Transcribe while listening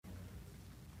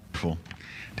wonderful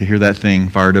to hear that thing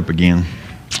fired up again.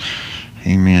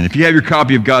 Amen. If you have your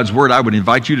copy of God's Word, I would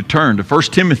invite you to turn to 1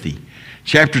 Timothy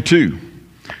chapter 2.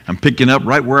 I'm picking up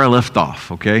right where I left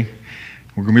off, okay?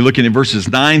 We're going to be looking at verses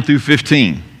 9 through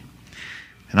 15.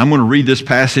 And I'm going to read this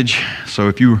passage, so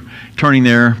if you're turning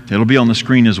there, it'll be on the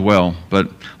screen as well. But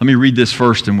let me read this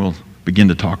first and we'll begin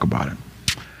to talk about it.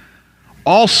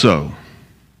 Also,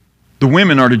 the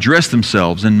women are to dress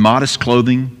themselves in modest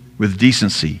clothing with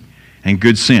decency and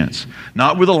good sense,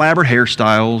 not with elaborate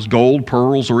hairstyles, gold,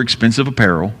 pearls, or expensive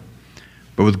apparel,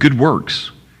 but with good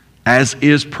works, as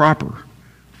is proper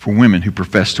for women who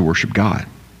profess to worship God.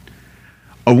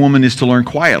 A woman is to learn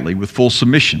quietly with full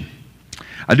submission.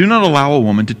 I do not allow a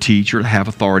woman to teach or to have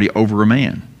authority over a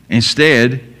man.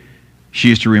 Instead,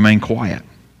 she is to remain quiet.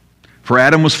 For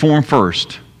Adam was formed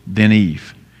first, then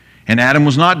Eve. And Adam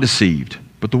was not deceived,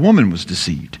 but the woman was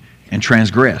deceived and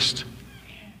transgressed.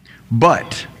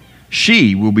 But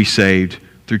she will be saved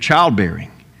through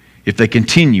childbearing if they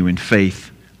continue in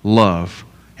faith, love,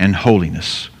 and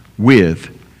holiness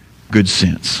with good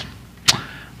sense.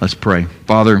 Let's pray.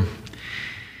 Father,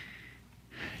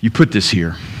 you put this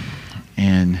here,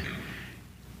 and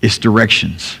it's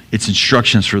directions, it's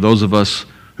instructions for those of us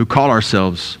who call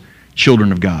ourselves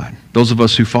children of God, those of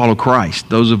us who follow Christ,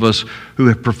 those of us who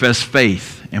have professed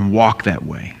faith and walk that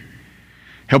way.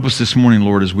 Help us this morning,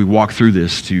 Lord, as we walk through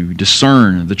this to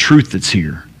discern the truth that's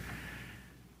here,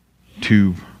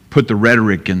 to put the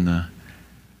rhetoric and the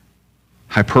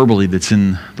hyperbole that's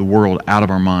in the world out of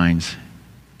our minds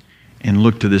and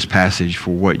look to this passage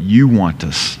for what you want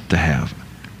us to have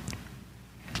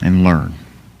and learn.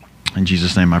 In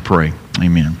Jesus' name I pray.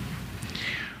 Amen.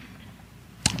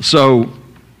 So,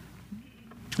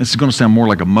 this is going to sound more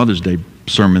like a Mother's Day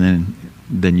sermon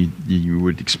than you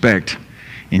would expect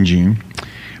in June.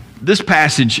 This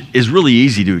passage is really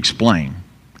easy to explain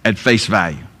at face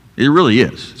value. It really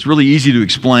is. It's really easy to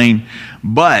explain,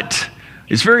 but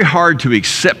it's very hard to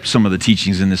accept some of the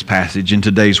teachings in this passage in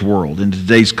today's world, in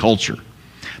today's culture.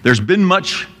 There's been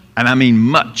much, and I mean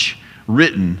much,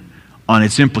 written on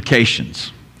its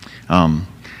implications.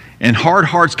 And hard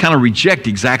hearts kind of reject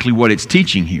exactly what it's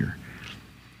teaching here.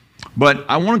 But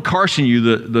I want to caution you,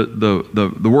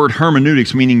 the word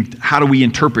hermeneutics, meaning how do we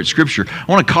interpret Scripture.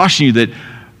 I want to caution you that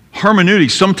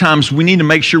hermeneutics, sometimes we need to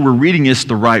make sure we're reading this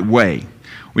the right way.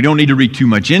 We don't need to read too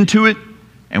much into it,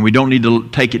 and we don't need to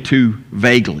take it too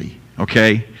vaguely,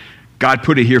 okay? God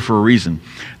put it here for a reason.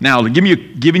 Now,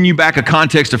 giving you back a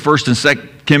context of 1st and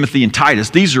 2nd Timothy and Titus,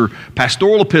 these are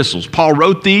pastoral epistles. Paul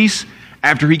wrote these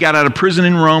after he got out of prison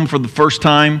in Rome for the first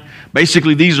time.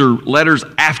 Basically, these are letters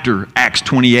after Acts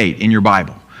 28 in your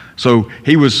Bible. So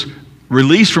he was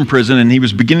released from prison and he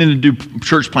was beginning to do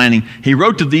church planting. He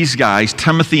wrote to these guys,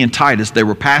 Timothy and Titus. They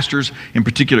were pastors in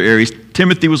particular areas.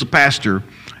 Timothy was a pastor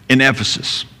in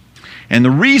Ephesus. And the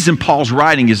reason Paul's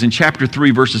writing is in chapter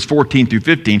 3, verses 14 through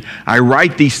 15. I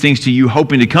write these things to you,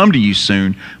 hoping to come to you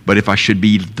soon, but if I should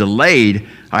be delayed,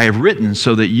 I have written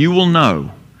so that you will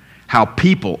know how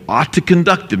people ought to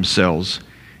conduct themselves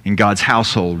in God's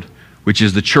household, which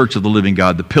is the church of the living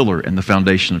God, the pillar and the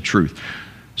foundation of truth.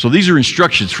 So these are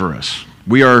instructions for us.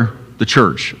 We are the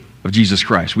church of Jesus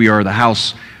Christ. We are the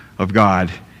house of God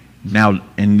now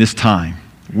in this time.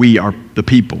 We are the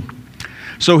people.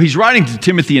 So he's writing to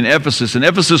Timothy in Ephesus, and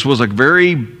Ephesus was a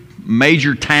very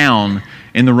major town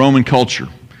in the Roman culture.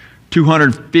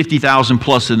 250,000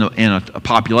 plus in a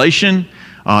population.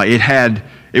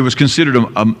 It was considered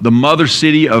the mother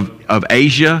city of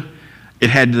Asia. It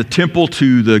had the temple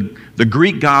to the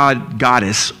Greek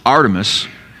goddess Artemis,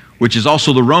 which is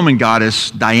also the Roman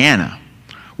goddess Diana,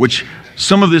 which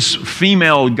some of this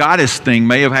female goddess thing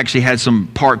may have actually had some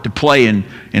part to play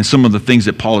in some of the things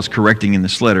that Paul is correcting in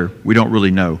this letter. We don't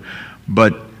really know.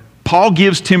 But Paul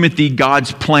gives Timothy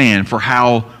God's plan for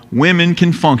how women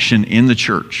can function in the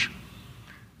church.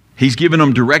 He's given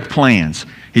them direct plans.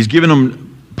 He's given them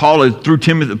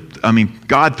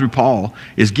God through Paul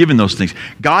is given those things.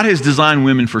 God has designed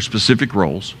women for specific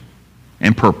roles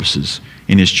and purposes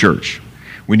in His church.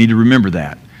 We need to remember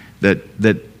that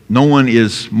no one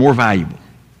is more valuable.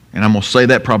 And I'm going to say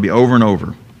that probably over and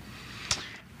over.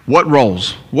 What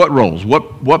roles,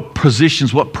 what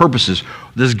positions, what purposes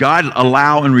does God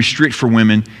allow and restrict for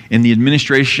women in the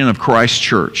administration of Christ's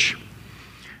church?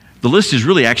 The list is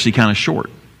really actually kind of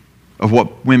short of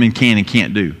what women can and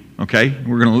can't do. Okay?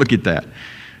 We're going to look at that.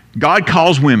 God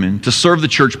calls women to serve the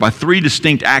church by three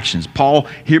distinct actions. Paul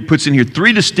here puts in here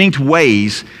three distinct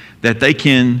ways that they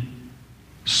can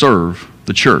serve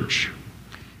the church.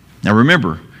 Now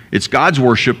remember, it's God's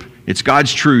worship, it's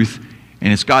God's truth,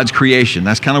 and it's God's creation.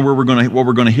 That's kind of where what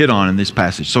we're going to hit on in this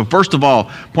passage. So first of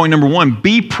all, point number one,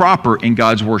 be proper in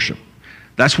God's worship.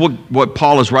 That's what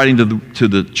Paul is writing to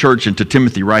the church and to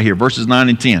Timothy right here, verses 9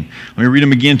 and 10. Let me read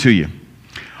them again to you.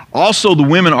 Also, the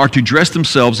women are to dress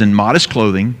themselves in modest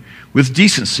clothing with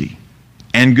decency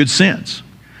and good sense,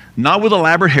 not with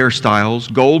elaborate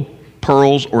hairstyles, gold,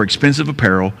 pearls, or expensive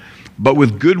apparel, but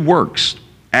with good works,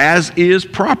 as is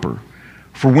proper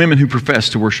for women who profess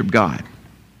to worship God.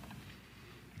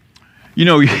 You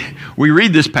know, we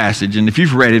read this passage, and if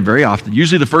you've read it very often,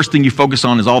 usually the first thing you focus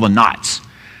on is all the knots.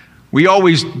 We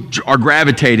always are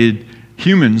gravitated,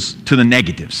 humans, to the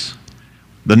negatives.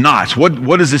 The knots.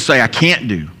 What does this say I can't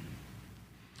do?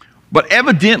 But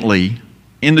evidently,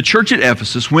 in the church at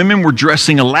Ephesus, women were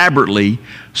dressing elaborately,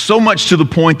 so much to the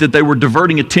point that they were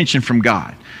diverting attention from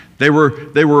God. They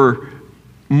were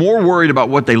more worried about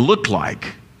what they looked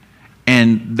like,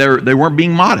 and they weren't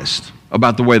being modest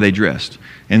about the way they dressed.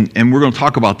 And we're going to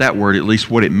talk about that word, at least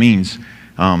what it means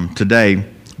today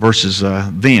versus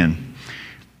then.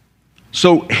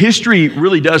 So history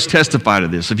really does testify to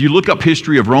this. If you look up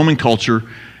history of Roman culture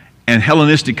and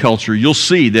Hellenistic culture, you'll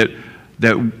see that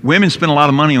women spent a lot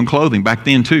of money on clothing back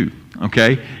then too.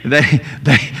 Okay,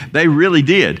 they really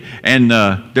did. And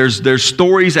there's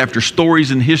stories after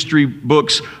stories in history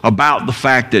books about the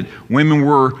fact that women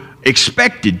were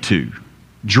expected to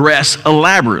dress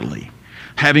elaborately,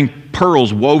 having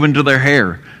pearls woven to their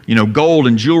hair, gold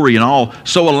and jewelry and all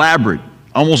so elaborate,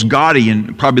 almost gaudy,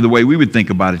 and probably the way we would think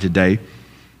about it today.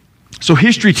 So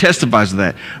history testifies to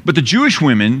that. But the Jewish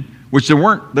women, which there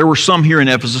were some here in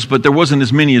Ephesus, but there wasn't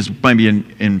as many as maybe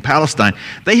in Palestine,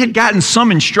 they had gotten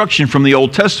some instruction from the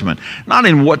Old Testament, not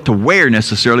in what to wear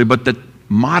necessarily, but that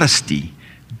modesty,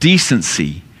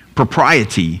 decency,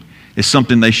 propriety is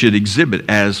something they should exhibit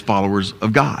as followers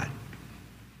of God.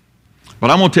 But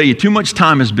I'm going to tell you, too much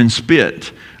time has been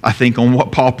spent, I think, on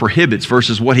what Paul prohibits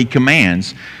versus what he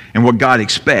commands and what God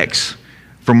expects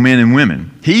from men and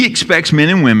women. He expects men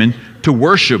and women to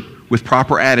worship with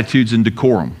proper attitudes and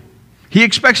decorum. He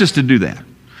expects us to do that.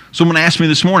 Someone asked me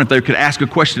this morning if they could ask a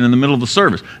question in the middle of the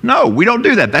service. No, we don't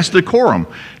do that. That's decorum.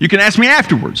 You can ask me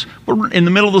afterwards. But in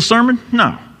the middle of the sermon?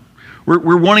 No.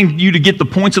 We're wanting you to get the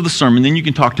points of the sermon, then you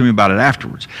can talk to me about it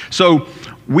afterwards. So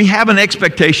we have an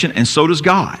expectation, and so does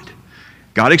God.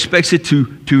 God expects it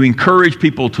to encourage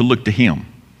people to look to Him,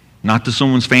 not to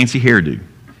someone's fancy hairdo.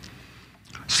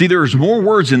 See, there's more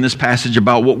words in this passage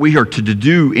about what we are to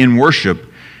do in worship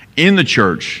in the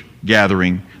church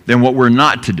gathering than what we're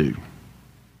not to do.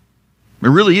 It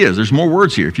really is. There's more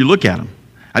words here if you look at them.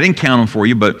 I didn't count them for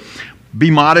you, but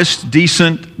be modest,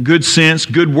 decent, good sense,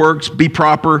 good works, be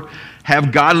proper,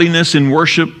 have godliness in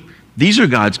worship. These are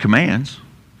God's commands.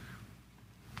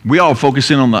 We all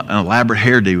focus in on the elaborate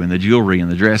hairdo and the jewelry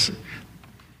and the dress.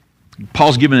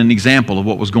 Paul's given an example of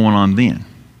what was going on then.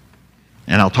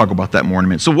 And I'll talk about that more in a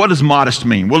minute. So what does modest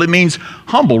mean? Well, it means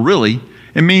humble, really.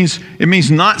 It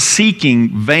means not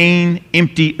seeking vain,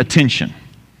 empty attention.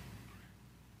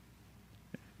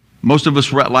 Most of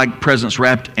us like presents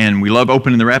wrapped, and we love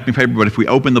opening the wrapping paper, but if we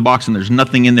open the box and there's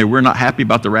nothing in there, we're not happy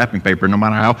about the wrapping paper, no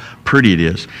matter how pretty it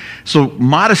is. So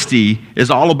modesty is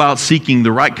all about seeking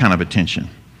the right kind of attention.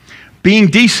 Being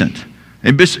decent,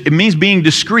 it means being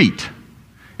discreet.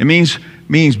 It means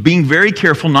being very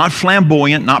careful, not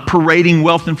flamboyant, not parading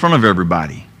wealth in front of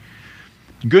everybody.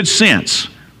 Good sense.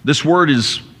 This word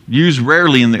is used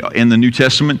rarely in the New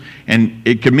Testament, and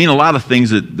it could mean a lot of things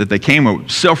that they came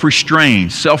with.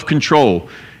 Self-restraint, self-control.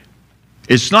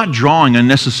 It's not drawing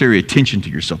unnecessary attention to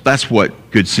yourself. That's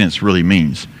what good sense really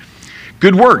means.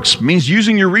 Good works means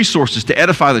using your resources to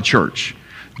edify the church.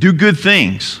 Do good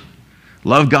things.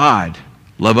 Love God.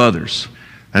 Love others.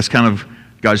 That's kind of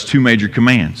God's two major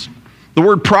commands. The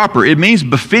word proper, it means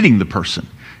befitting the person.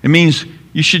 It means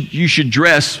you should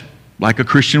dress like a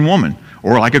Christian woman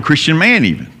or like a Christian man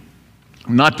even.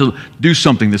 Not to do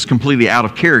something that's completely out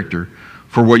of character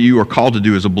for what you are called to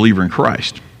do as a believer in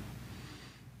Christ.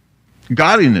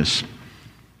 Godliness,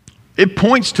 it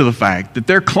points to the fact that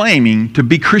they're claiming to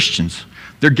be Christians.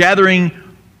 They're gathering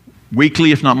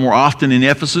weekly, if not more often, in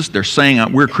Ephesus. They're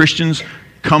saying, we're Christians.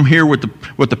 Come hear what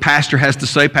the pastor has to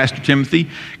say, Pastor Timothy.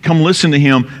 Come listen to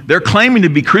him. They're claiming to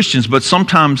be Christians, but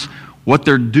sometimes what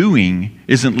they're doing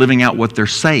isn't living out what they're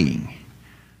saying.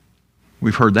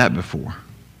 We've heard that before.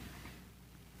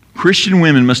 Christian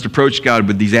women must approach God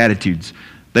with these attitudes.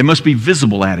 They must be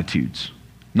visible attitudes,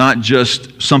 not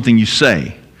just something you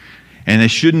say. And they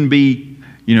shouldn't be,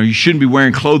 you shouldn't be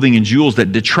wearing clothing and jewels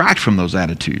that detract from those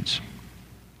attitudes.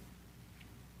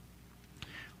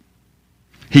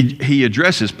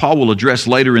 Paul will address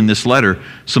later in this letter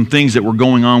some things that were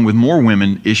going on with more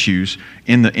women issues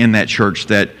in that church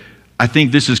that I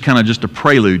think this is kind of just a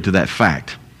prelude to that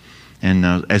fact. And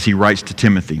as he writes to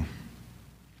Timothy.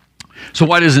 So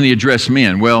why doesn't he address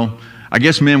men? Well, I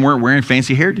guess men weren't wearing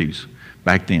fancy hairdos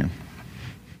back then.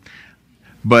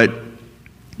 But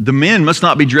the men must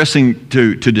not be dressing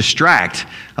to distract.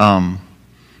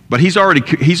 But he's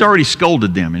already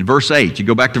scolded them in verse 8. You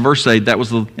go back to verse 8. That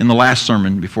was in the last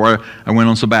sermon before I went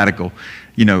on sabbatical.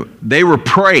 They were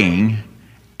praying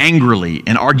angrily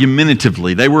and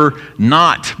argumentatively. They were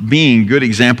not being good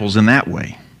examples in that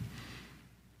way.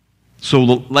 So,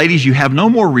 ladies, you have no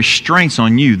more restraints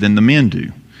on you than the men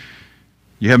do.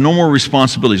 You have no more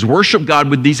responsibilities. Worship God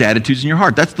with these attitudes in your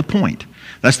heart. That's the point.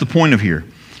 That's the point of here.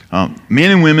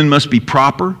 Men and women must be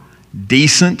proper,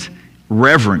 decent,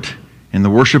 reverent in the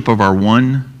worship of our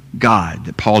one God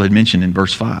that Paul had mentioned in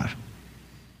verse 5.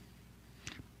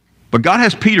 But God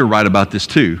has Peter write about this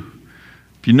too.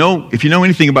 If you know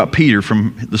anything about Peter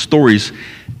from the stories,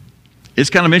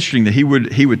 it's kind of interesting that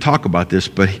he would talk about this,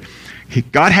 but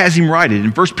God has him write it.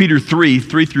 In 1 Peter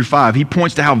 3:3-5, he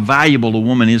points to how valuable a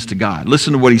woman is to God.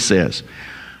 Listen to what he says.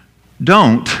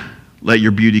 Don't let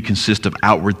your beauty consist of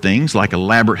outward things like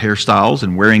elaborate hairstyles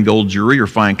and wearing gold jewelry or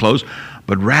fine clothes,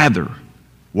 but rather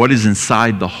what is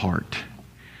inside the heart,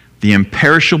 the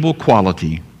imperishable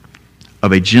quality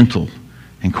of a gentle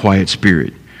and quiet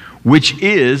spirit, which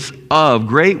is of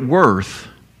great worth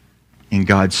in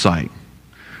God's sight.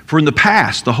 For in the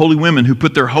past, the holy women who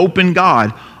put their hope in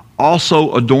God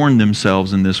also adorned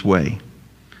themselves in this way,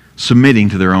 submitting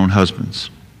to their own husbands.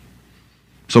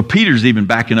 So Peter's even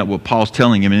backing up what Paul's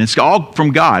telling him, and it's all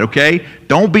from God, okay?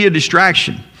 Don't be a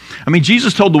distraction. I mean,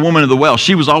 Jesus told the woman of the well,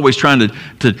 she was always trying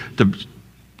to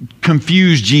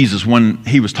confuse Jesus when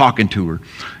he was talking to her.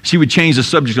 She would change the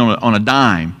subject on a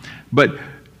dime. But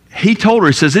he told her,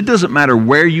 he says, it doesn't matter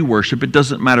where you worship, it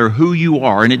doesn't matter who you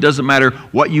are, and it doesn't matter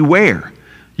what you wear.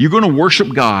 You're going to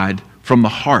worship God from the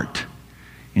heart,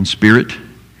 in spirit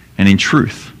and in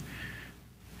truth.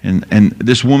 And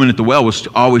this woman at the well was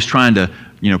always trying to,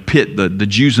 pit the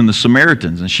Jews and the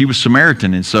Samaritans, and she was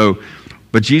Samaritan, and so,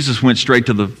 but Jesus went straight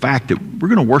to the fact that we're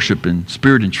going to worship in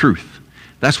spirit and truth.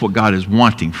 That's what God is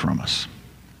wanting from us.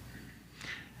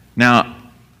 Now,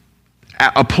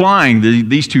 applying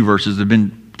these two verses have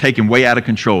been taken way out of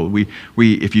control.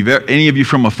 If any of you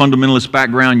from a fundamentalist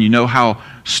background, you know how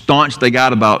staunch they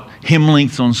got about hem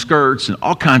lengths on skirts and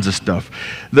all kinds of stuff.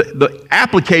 The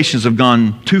applications have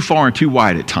gone too far and too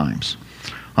wide at times.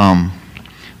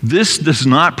 This does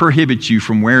not prohibit you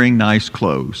from wearing nice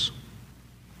clothes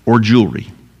or jewelry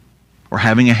or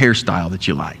having a hairstyle that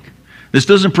you like. This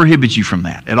doesn't prohibit you from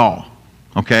that at all,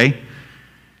 okay?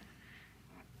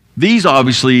 These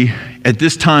obviously, at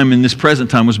this time, in this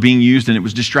present time, was being used and it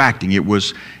was distracting. It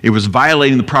was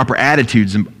violating the proper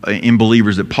attitudes in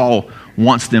believers that Paul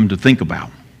wants them to think about.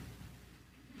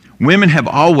 Women have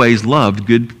always loved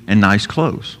good and nice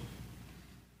clothes.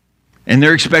 And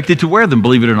they're expected to wear them,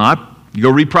 believe it or not. You go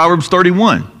read Proverbs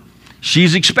 31.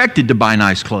 She's expected to buy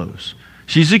nice clothes.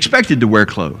 She's expected to wear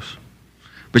clothes.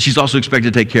 But she's also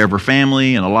expected to take care of her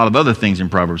family and a lot of other things in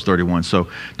Proverbs 31, so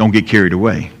don't get carried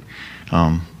away.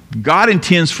 God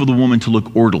intends for the woman to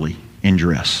look orderly in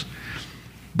dress.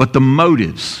 But the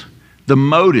motives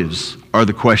are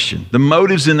the question. The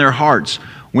motives in their hearts,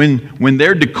 when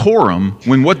their decorum,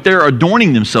 when what they're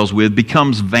adorning themselves with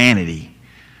becomes vanity.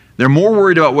 They're more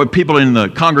worried about what people in the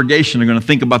congregation are going to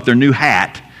think about their new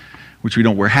hat, which we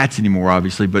don't wear hats anymore,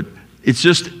 obviously, but it's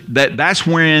just that's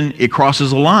when it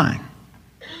crosses a line.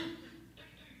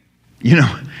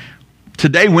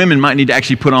 Today women might need to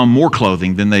actually put on more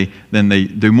clothing than they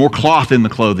do, more cloth in the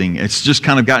clothing. It's just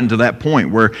kind of gotten to that point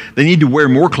where they need to wear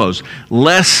more clothes,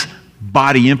 less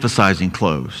body emphasizing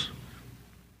clothes.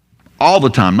 All the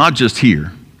time, not just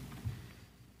here.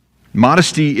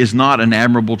 Modesty is not an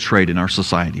admirable trait in our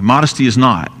society. Modesty is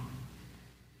not.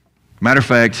 Matter of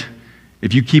fact,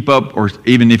 if you keep up, or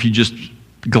even if you just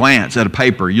glance at a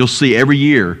paper, you'll see every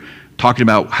year talking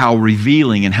about how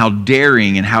revealing and how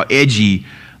daring and how edgy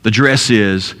the dress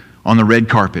is on the red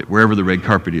carpet, wherever the red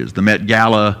carpet is. The Met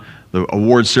Gala, the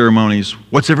award ceremonies.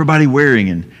 What's everybody wearing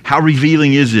and how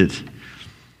revealing is it?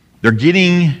 They're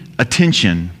getting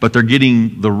attention, but they're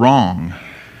getting the wrong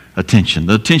attention.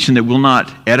 The attention that will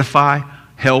not edify,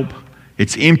 help.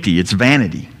 It's empty. It's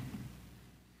vanity.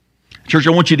 Church,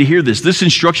 I want you to hear this. This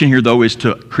instruction here, though, is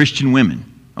to Christian women,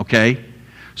 okay?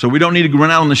 So we don't need to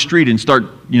run out on the street and start,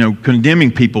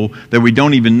 condemning people that we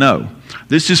don't even know.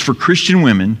 This is for Christian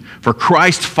women, for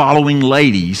Christ-following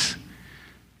ladies,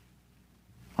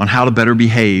 on how to better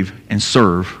behave and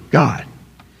serve God.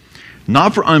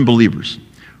 not for unbelievers,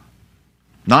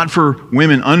 not for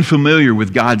women unfamiliar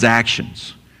with God's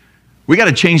actions. We got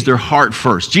to change their heart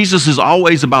first. Jesus is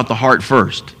always about the heart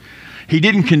first. He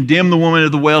didn't condemn the woman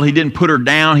at the well. He didn't put her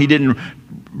down. He didn't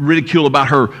ridicule about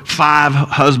her 5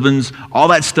 husbands, all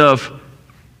that stuff.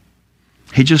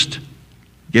 He just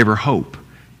gave her hope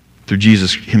through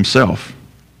Jesus himself,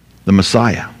 the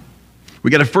Messiah.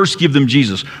 We got to first give them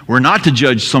Jesus. We're not to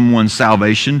judge someone's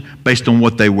salvation based on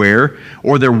what they wear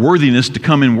or their worthiness to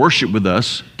come and worship with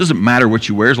us. It doesn't matter what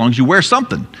you wear as long as you wear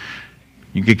something.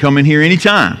 You can come in here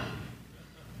anytime.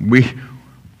 We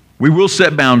will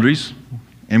set boundaries,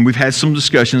 and we've had some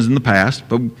discussions in the past,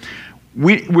 but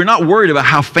we're not worried about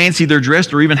how fancy they're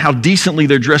dressed or even how decently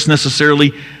they're dressed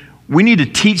necessarily. We need to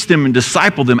teach them and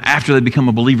disciple them after they become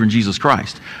a believer in Jesus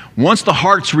Christ. Once the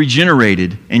heart's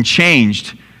regenerated and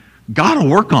changed, God will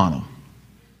work on them.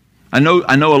 I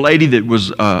know a lady that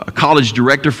was a college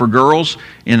director for girls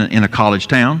in a college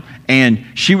town, and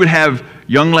she would have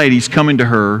young ladies coming to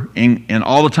her and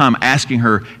all the time asking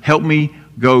her, help me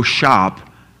go shop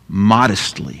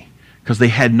modestly, because they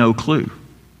had no clue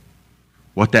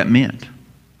what that meant.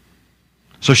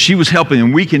 So she was helping,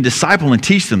 and we can disciple and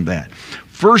teach them that.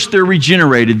 First they're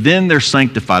regenerated, then they're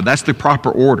sanctified. That's the proper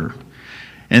order.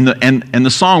 And the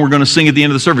song we're going to sing at the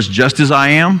end of the service, Just As I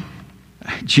Am,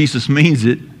 Jesus means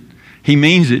it. He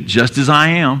means it, just as I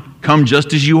am. Come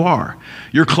just as you are.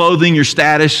 Your clothing, your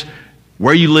status,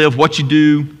 where you live, what you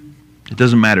do, it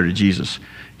doesn't matter to Jesus.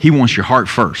 He wants your heart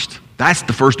first. That's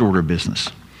the first order of business.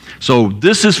 So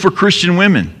this is for Christian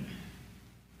women,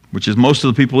 which is most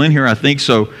of the people in here, I think.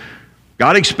 So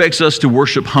God expects us to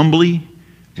worship humbly,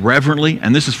 reverently,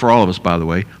 and this is for all of us, by the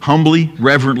way, humbly,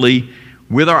 reverently,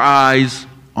 with our eyes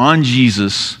on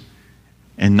Jesus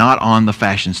and not on the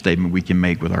fashion statement we can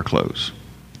make with our clothes.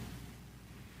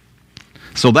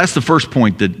 So that's the first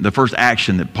point, the first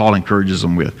action that Paul encourages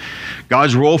them with.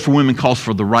 God's role for women calls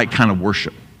for the right kind of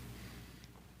worship.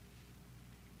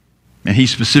 And he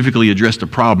specifically addressed a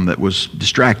problem that was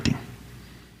distracting.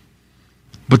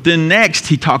 But then next,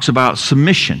 he talks about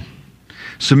submission.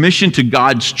 Submission to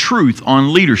God's truth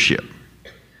on leadership.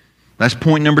 That's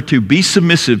point number 2. Be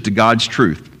submissive to God's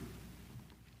truth.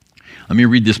 Let me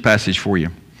read this passage for you.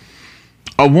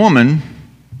 A woman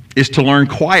is to learn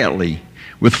quietly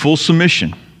with full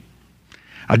submission.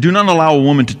 I do not allow a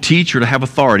woman to teach or to have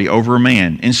authority over a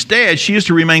man. Instead, she is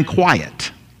to remain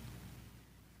quiet.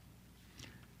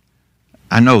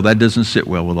 I know that doesn't sit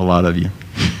well with a lot of you.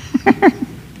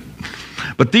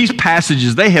 But these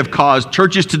passages, they have caused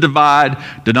churches to divide,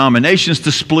 denominations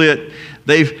to split.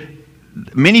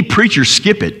 Many preachers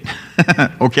skip it,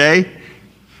 okay?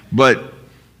 But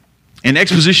in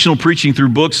expositional preaching through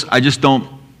books, I'm just not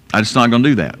going to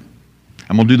do that.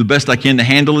 I'm going to do the best I can to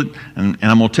handle it, and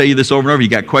I'm going to tell you this over and over. You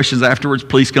got questions afterwards,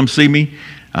 please come see me.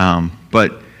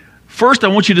 But first, I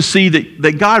want you to see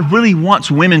that God really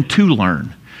wants women to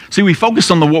learn. See, we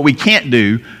focus on what we can't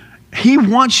do. He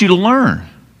wants you to learn.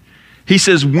 He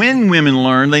says when women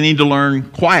learn, they need to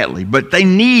learn quietly, but they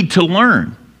need to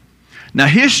learn. Now,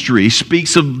 history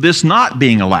speaks of this not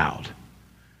being allowed.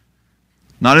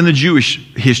 Not in the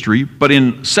Jewish history, but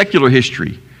in secular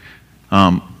history.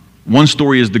 One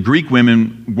story is the Greek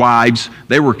women, wives,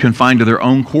 they were confined to their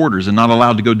own quarters and not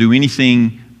allowed to go do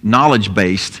anything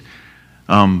knowledge-based.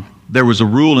 There was a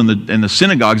rule in the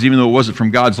synagogues, even though it wasn't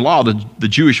from God's law, the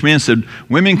Jewish men said,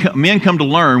 men come to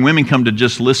learn, women come to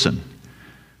just listen,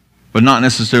 but not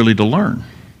necessarily to learn.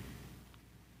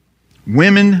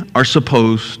 Women are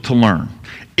supposed to learn.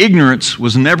 Ignorance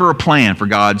was never a plan for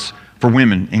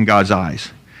women in God's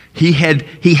eyes. He had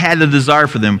a desire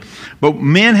for them, but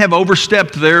men have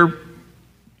overstepped their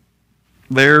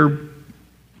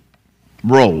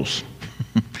roles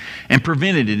and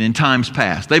prevented it in times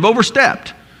past. They've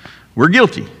overstepped. We're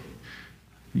guilty.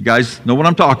 You guys know what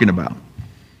I'm talking about.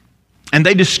 And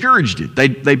they discouraged it.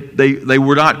 They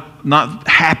were not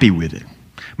happy with it.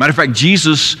 Matter of fact,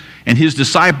 Jesus and his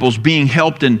disciples being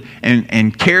helped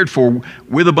and cared for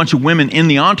with a bunch of women in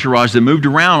the entourage that moved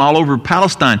around all over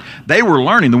Palestine. They were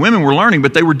learning. The women were learning,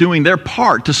 but they were doing their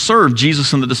part to serve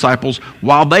Jesus and the disciples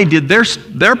while they did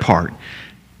their part.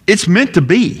 It's meant to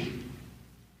be.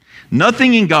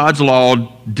 Nothing in God's law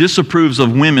disapproves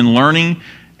of women learning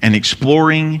and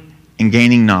exploring and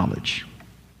gaining knowledge.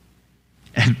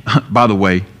 And by the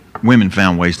way, women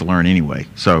found ways to learn anyway.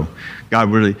 So God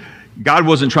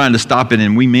wasn't trying to stop it,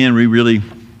 and we men, we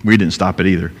didn't stop it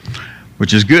either,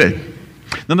 which is good.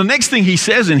 Now, the next thing he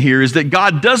says in here is that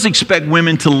God does expect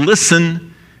women to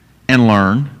listen and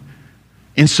learn,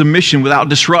 in submission without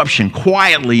disruption,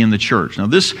 quietly in the church. Now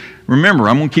this, remember,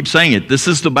 I'm going to keep saying it, this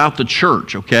is about the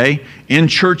church, okay? In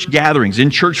church gatherings, in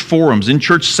church forums, in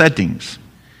church settings.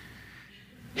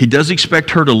 He does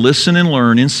expect her to listen and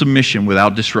learn in submission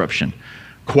without disruption,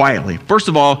 quietly. First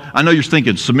of all, I know you're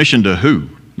thinking, submission to who?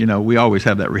 You know, we always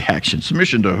have that reaction.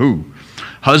 Submission to who?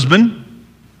 Husband,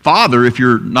 father if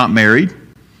you're not married,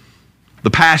 the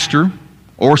pastor,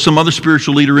 or some other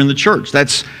spiritual leader in the church.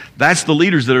 That's the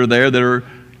leaders that are there that are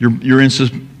you're in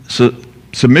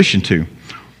submission to.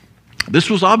 This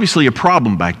was obviously a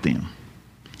problem back then.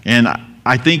 And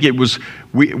I think it was,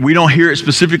 we don't hear it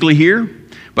specifically here,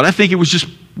 but I think it was just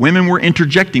women were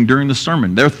interjecting during the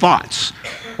sermon, their thoughts.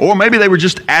 Or maybe they were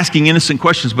just asking innocent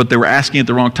questions, but they were asking at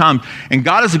the wrong time. And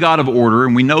God is a God of order,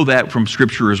 and we know that from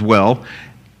Scripture as well.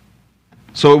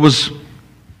 So it was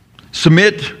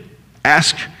submit,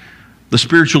 ask the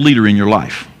spiritual leader in your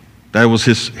life. That was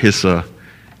his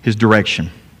direction.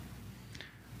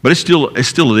 But it's still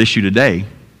an issue today,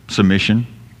 submission.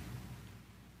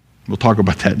 We'll talk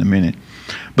about that in a minute.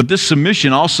 But this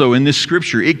submission also in this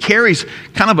scripture, it carries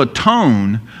kind of a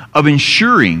tone of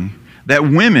ensuring that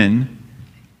women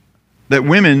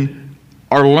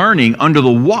are learning under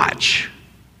the watch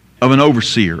of an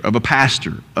overseer, of a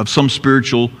pastor, of some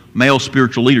male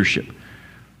spiritual leadership.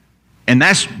 And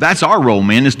that's our role,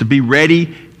 man, is to be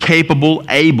ready, capable,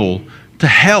 able to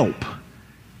help,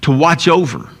 to watch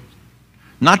over.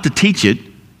 Not to teach it.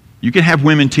 You can have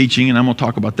women teaching, and I'm going to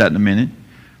talk about that in a minute.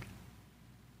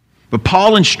 But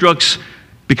Paul instructs,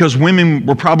 because women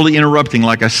were probably interrupting,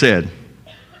 like I said,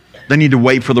 they need to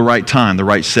wait for the right time, the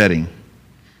right setting.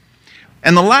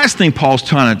 And the last thing Paul's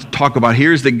trying to talk about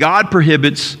here is that God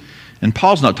prohibits, and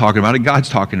Paul's not talking about it, God's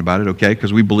talking about it, okay,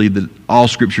 because we believe that all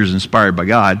Scripture is inspired by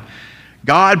God.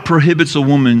 God prohibits a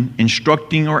woman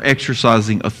instructing or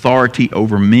exercising authority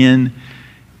over men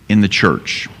in the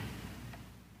church.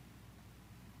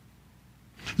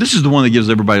 This is the one that gives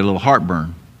everybody a little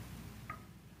heartburn.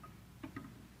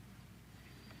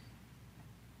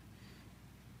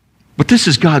 But this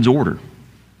is God's order.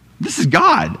 This is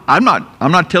God. I'm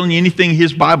not telling you anything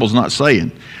His Bible's not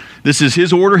saying. This is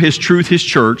His order, His truth, His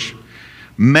church.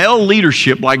 Male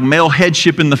leadership, like male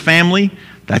headship in the family,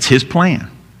 that's His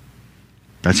plan.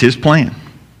 That's His plan.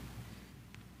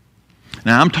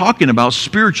 Now, I'm talking about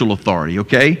spiritual authority,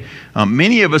 okay?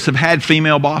 Many of us have had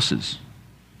female bosses.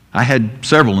 I had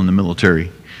several in the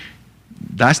military.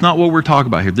 That's not what we're talking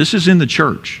about here. This is in the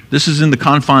church. This is in the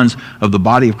confines of the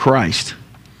body of Christ.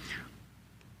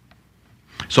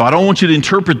 So I don't want you to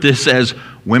interpret this as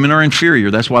women are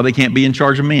inferior. That's why they can't be in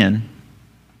charge of men.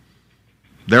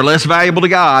 They're less valuable to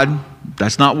God.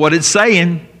 That's not what it's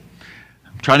saying.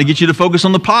 I'm trying to get you to focus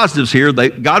on the positives here.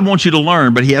 God wants you to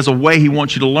learn, but He has a way He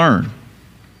wants you to learn.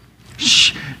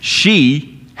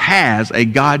 She has a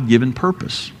God-given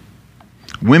purpose.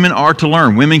 Women are to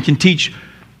learn. Women can teach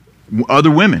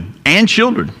other women and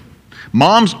children.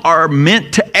 Moms are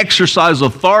meant to exercise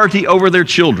authority over their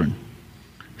children.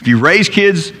 If you raise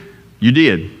kids, you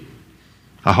did.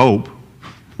 I hope.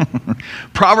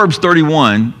 Proverbs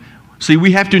 31. See,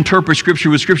 we have to interpret Scripture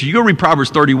with Scripture. You go read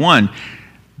Proverbs 31.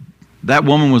 That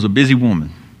woman was a busy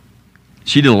woman.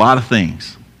 She did a lot of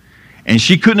things. And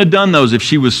she couldn't have done those if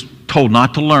she was told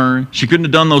not to learn. She couldn't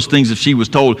have done those things if she was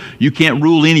told, you can't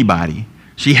rule anybody.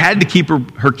 She had to keep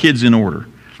her kids in order.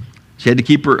 She had to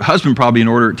keep her husband probably in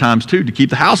order at times too, to keep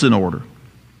the house in order.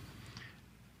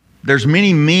 There's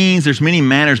many means, there's many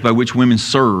manners by which women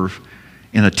serve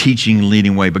in a teaching and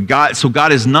leading way. But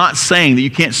God is not saying that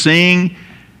you can't sing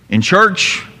in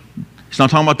church. He's not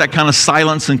talking about that kind of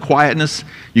silence and quietness.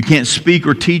 You can't speak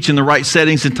or teach in the right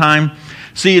settings and time.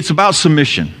 See, it's about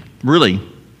submission. Really,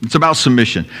 it's about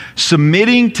submission.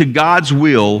 Submitting to God's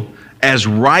will as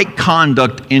right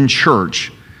conduct in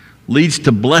church leads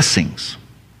to blessings.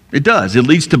 It does. It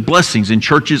leads to blessings in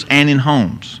churches and in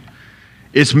homes.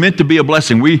 It's meant to be a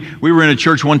blessing. We were in a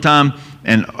church one time,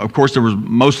 and of course there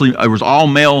was all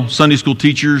male Sunday school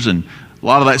teachers and a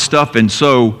lot of that stuff. And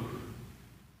so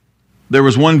there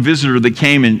was one visitor that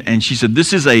came and she said,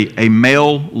 this is a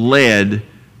male-led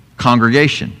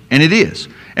congregation. And it is.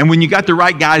 And when you got the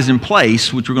right guys in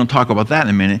place, which we're going to talk about that in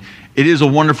a minute, it is a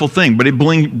wonderful thing, but it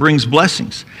brings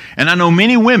blessings. And I know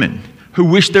many women who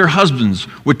wish their husbands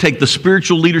would take the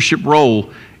spiritual leadership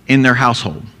role in their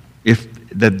household, if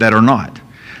that are not.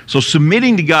 So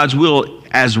submitting to God's will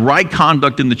as right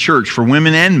conduct in the church for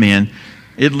women and men,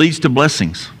 it leads to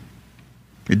blessings.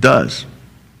 It does.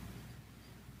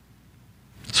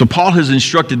 So Paul has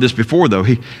instructed this before, though.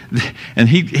 He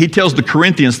tells the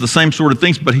Corinthians the same sort of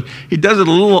things, but he does it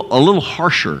a little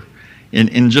harsher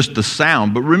in just the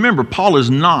sound. But remember, Paul is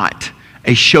not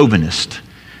a chauvinist.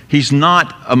 He's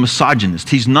not a misogynist.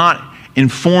 He's not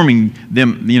informing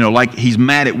them, like he's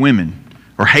mad at women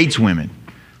or hates women.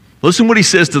 Listen what he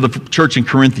says to the church in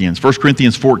Corinthians, 1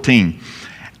 Corinthians 14.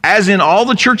 As in all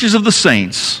the churches of the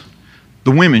saints,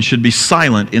 the women should be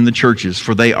silent in the churches,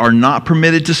 for they are not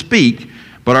permitted to speak,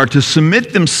 but are to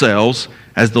submit themselves,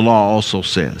 as the law also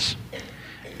says.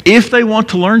 If they want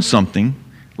to learn something,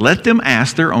 let them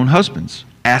ask their own husbands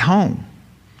at home,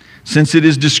 since it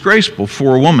is disgraceful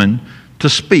for a woman to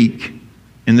speak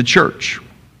in the church.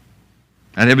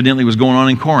 That evidently was going on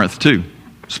in Corinth too,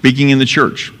 speaking in the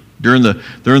church during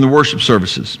the worship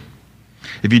services.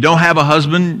 If you don't have a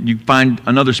husband, you find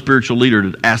another spiritual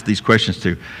leader to ask these questions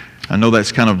to. I know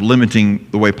that's kind of limiting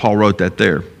the way Paul wrote that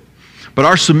there. But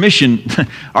our submission,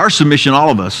 all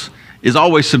of us, is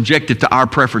always subjected to our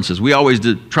preferences. We always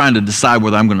trying to decide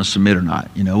whether I'm going to submit or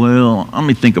not. Well, let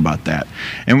me think about that.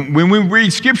 And when we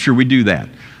read Scripture, we do that.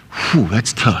 Whew,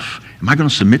 that's tough. Am I going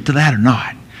to submit to that or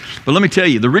not? But let me tell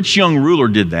you, the rich young ruler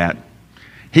did that.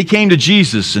 He came to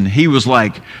Jesus and he was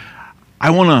like,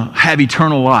 I want to have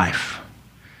eternal life.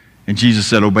 And Jesus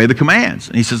said, obey the commands.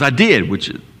 And he says, I did,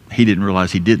 which he didn't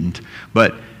realize he didn't.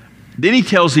 But then he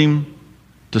tells him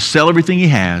to sell everything he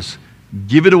has,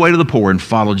 give it away to the poor, and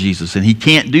follow Jesus. And he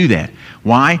can't do that.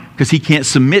 Why? Because he can't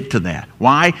submit to that.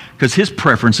 Why? Because his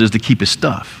preference is to keep his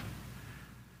stuff.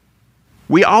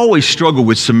 We always struggle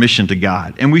with submission to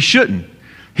God, and we shouldn't.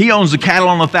 He owns the cattle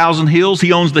on 1,000 hills.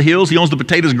 He owns the hills. He owns the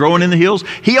potatoes growing in the hills.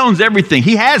 He owns everything.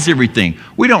 He has everything.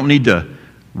 We don't need to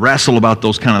wrestle about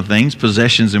those kind of things,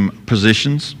 possessions and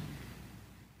positions.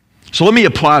 So let me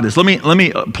apply this. Let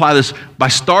me apply this by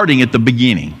starting at the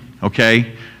beginning,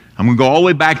 okay? I'm going to go all the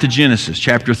way back to Genesis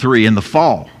chapter 3 in the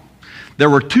fall. There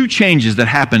were two changes that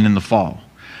happened in the fall.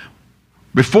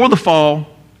 Before the fall,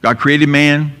 God created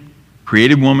man,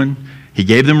 created woman. He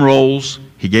gave them roles.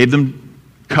 He gave them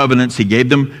covenants. He gave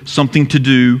them something to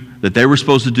do that they were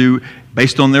supposed to do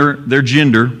based on their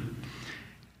gender.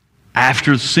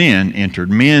 After sin entered,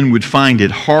 men would find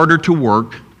it harder to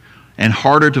work and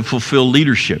harder to fulfill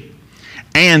leadership.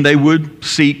 And they would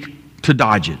seek to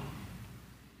dodge it.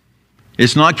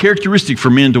 It's not characteristic for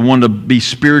men to want to be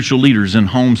spiritual leaders in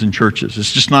homes and churches.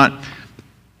 It's just not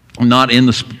in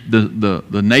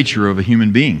the nature of a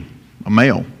human being, a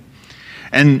male.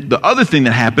 And the other thing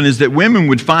that happened is that women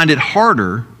would find it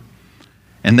harder,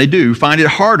 and they do, find it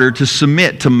harder to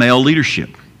submit to male leadership.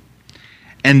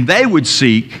 And they would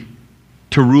seek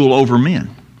to rule over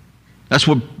men. That's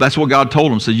what God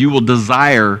told them. Said, you will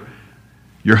desire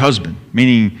your husband,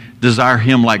 meaning desire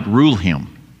him like rule him.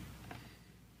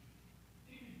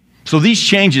 So these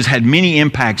changes had many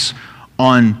impacts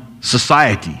on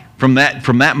society from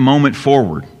that moment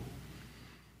forward.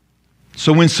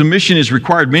 So when submission is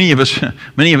required, many of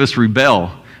us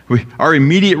rebel. Our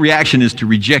immediate reaction is to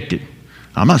reject it.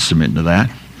 I'm not submitting to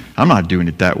that. I'm not doing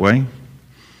it that way.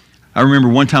 I remember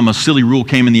one time a silly rule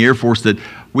came in the Air Force that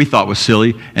we thought was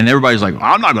silly, and everybody's like,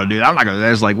 I'm not going to do that. I'm not going to do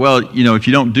that. It's like, well, if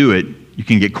you don't do it, you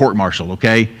can get court-martialed,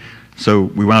 okay? So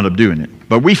we wound up doing it.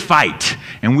 But we fight,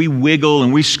 and we wiggle,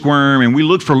 and we squirm, and we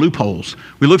look for loopholes.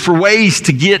 We look for ways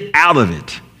to get out of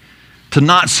it, to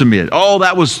not submit. Oh,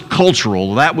 that was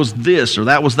cultural. That was this, or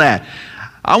that was that.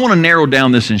 I want to narrow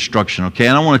down this instruction, okay?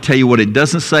 And I want to tell you what it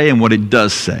doesn't say and what it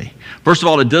does say. First of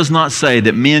all, it does not say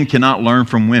that men cannot learn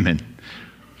from women.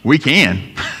 We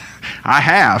can.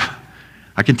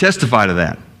 I can testify to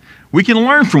that. We can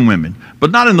learn from women, but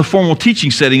not in the formal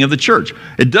teaching setting of the church.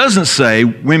 It doesn't say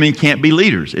women can't be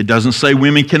leaders. It doesn't say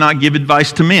women cannot give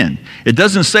advice to men. It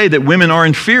doesn't say that women are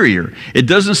inferior. It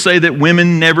doesn't say that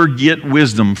women never get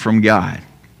wisdom from God.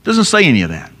 It doesn't say any of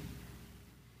that.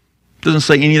 It doesn't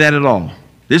say any of that at all.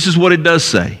 This is what it does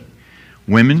say.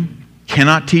 Women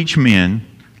cannot teach men,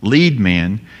 lead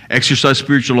men, exercise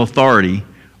spiritual authority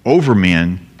over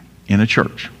men in a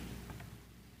church.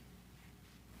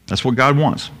 That's what God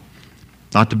wants.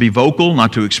 Not to be vocal,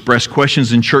 not to express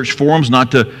questions in church forums,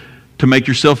 not to make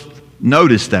yourself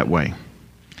noticed that way.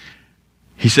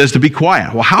 He says to be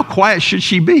quiet. Well, how quiet should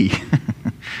she be?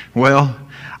 Well,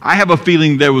 I have a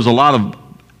feeling there was a lot of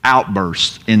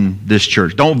outbursts in this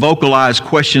church. Don't vocalize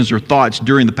questions or thoughts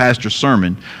during the pastor's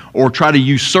sermon, or try to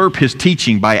usurp his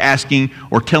teaching by asking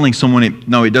or telling someone,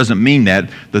 it doesn't mean that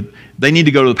they need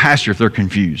to go to the pastor if they're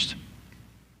confused.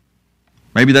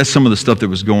 Maybe that's some of the stuff that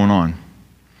was going on.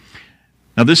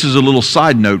 Now, this is a little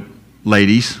side note,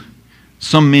 ladies.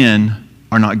 Some men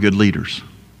are not good leaders.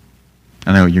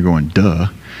 I know you're going, duh.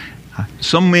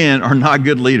 Some men are not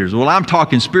good leaders. Well, I'm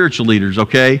talking spiritual leaders,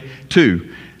 okay,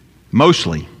 too,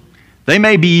 mostly. They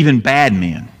may be even bad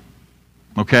men,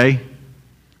 okay?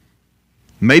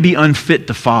 Maybe unfit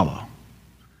to follow.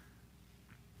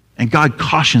 And God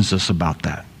cautions us about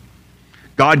that.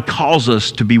 God calls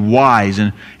us to be wise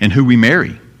in who we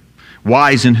marry,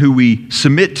 wise in who we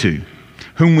submit to,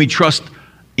 whom we trust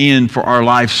in for our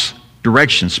life's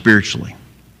direction spiritually.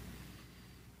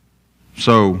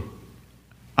 So,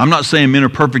 I'm not saying men are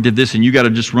perfect at this and you got to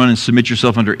just run and submit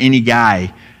yourself under any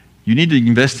guy. You need to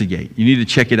investigate. You need to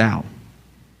check it out.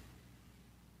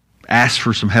 Ask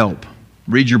for some help.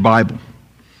 Read your Bible.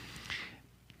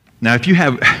 Now, if you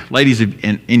have, ladies,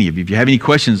 and any of you, if you have any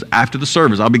questions after the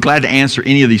service, I'll be glad to answer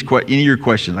any of your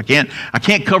questions. I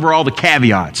can't cover all the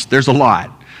caveats. There's a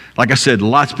lot. Like I said, a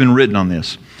lot's been written on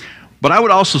this. But I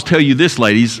would also tell you this,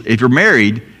 ladies, if you're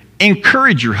married,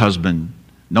 encourage your husband.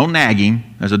 No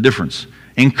nagging. There's a difference.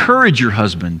 Encourage your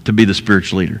husband to be the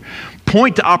spiritual leader.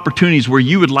 Point to opportunities where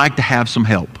you would like to have some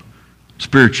help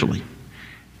spiritually.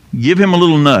 Give him a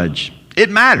little nudge. It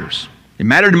matters. It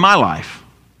mattered in my life.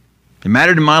 It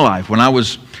mattered in my life. When I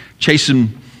was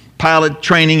chasing pilot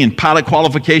training and pilot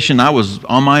qualification, I was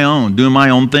on my own, doing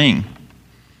my own thing.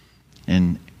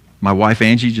 And my wife,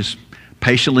 Angie, just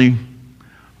patiently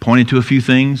pointed to a few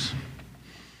things,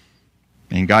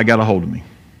 and God got a hold of me.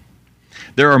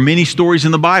 There are many stories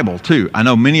in the Bible, too. I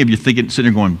know many of you sitting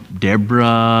there going,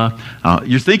 Deborah.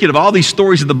 You're thinking of all these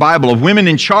stories in the Bible of women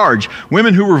in charge,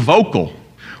 women who were vocal,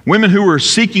 women who were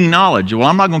seeking knowledge. Well,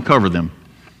 I'm not going to cover them.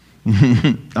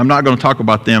 I'm not going to talk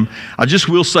about them. I just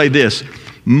will say this.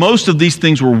 Most of these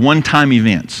things were one-time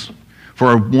events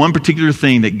for one particular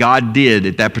thing that God did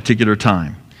at that particular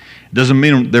time. It doesn't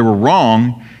mean they were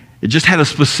wrong. It just had a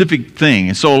specific thing.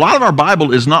 And so a lot of our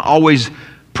Bible is not always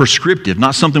prescriptive,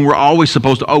 not something we're always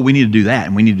supposed to, we need to do that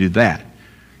and we need to do that.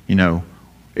 You know,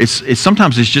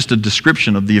 sometimes it's just a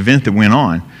description of the event that went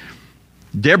on.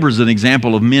 Deborah's an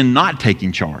example of men not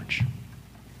taking charge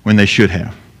when they should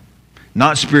have,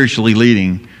 not spiritually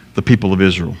leading the people of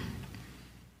Israel.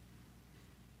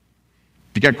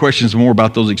 If you got questions more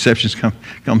about those exceptions,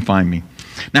 come find me.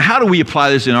 Now, how do we apply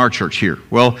this in our church here?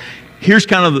 Well, here's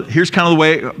kind of the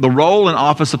way the role and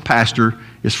office of pastor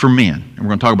is for men. And we're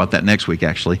going to talk about that next week,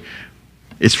 actually.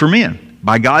 It's for men,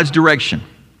 by God's direction.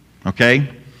 Okay?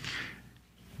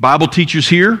 Bible teachers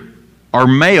here are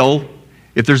male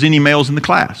if there's any males in the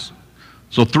class.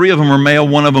 So 3 of them are male,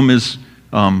 1 of them is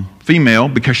female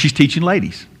because she's teaching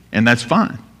ladies. And that's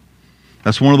fine.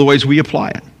 That's one of the ways we apply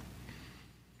it.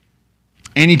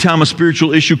 Anytime a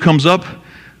spiritual issue comes up,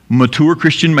 mature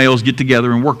Christian males get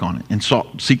together and work on it and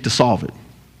seek to solve it.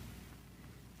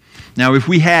 Now, if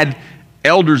we had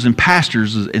elders and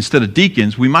pastors instead of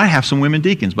deacons, we might have some women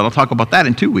deacons, but I'll talk about that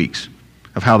in 2 weeks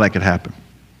of how that could happen.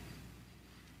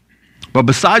 But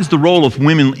besides the role of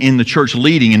women in the church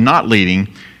leading and not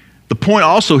leading, the point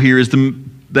also here is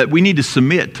that we need to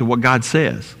submit to what God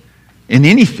says in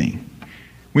anything.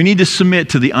 We need to submit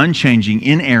to the unchanging,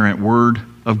 inerrant Word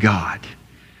of God.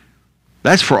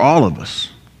 That's for all of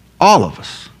us. All of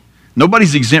us.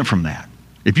 Nobody's exempt from that.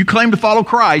 If you claim to follow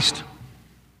Christ,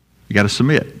 you got to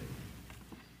submit.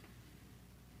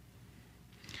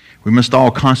 We must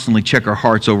all constantly check our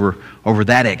hearts over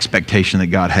that expectation that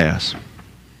God has.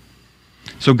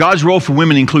 So God's role for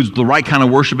women includes the right kind of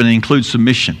worship, and it includes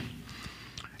submission.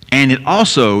 And it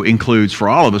also includes, for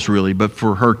all of us really, but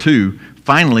for her too,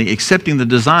 finally accepting the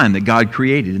design that God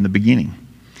created in the beginning.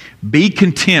 Be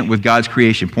content with God's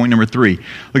creation. Point number 3.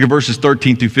 Look at verses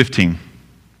 13 through 15.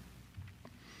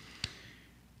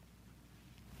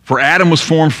 For Adam was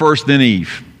formed first, then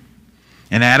Eve.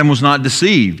 And Adam was not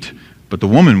deceived, but the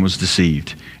woman was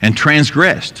deceived and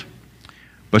transgressed.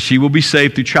 But she will be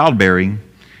saved through childbearing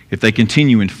if they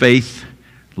continue in faith,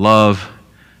 love,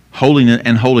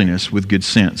 holiness with good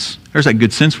sense. There's that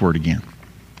good sense word again.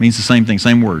 It means the same thing,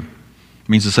 same word. It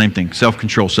means the same thing,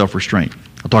 self-control, self-restraint.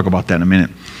 I'll talk about that in a minute.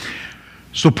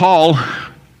 So Paul,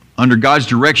 under God's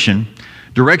direction,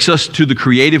 directs us to the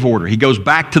creative order. He goes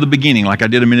back to the beginning, like I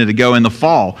did a minute ago, in the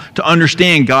fall, to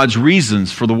understand God's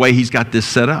reasons for the way he's got this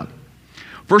set up.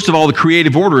 First of all, the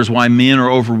creative order is why men are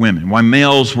over women, why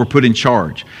males were put in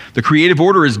charge. The creative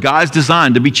order is God's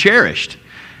design to be cherished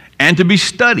and to be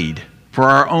studied for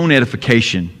our own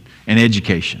edification and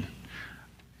education.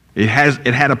 It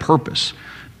had a purpose.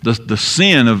 The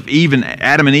sin of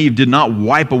Adam and Eve did not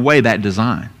wipe away that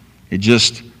design. It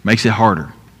just makes it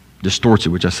harder, distorts it,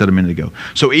 which I said a minute ago.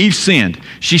 So Eve sinned.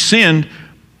 She sinned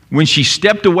when she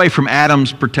stepped away from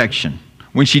Adam's protection,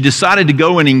 when she decided to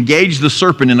go and engage the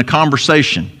serpent in a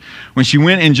conversation, when she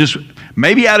went and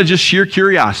maybe out of just sheer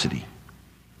curiosity,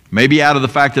 maybe out of the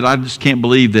fact that I just can't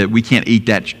believe that we can't eat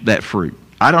that fruit.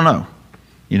 I don't know,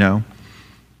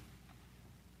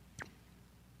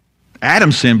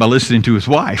 Adam sinned by listening to his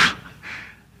wife.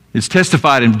 It's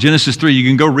testified in Genesis 3. You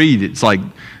can go read it. It's like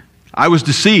I was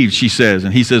deceived, she says.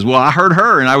 And he says, well, I heard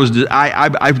her, and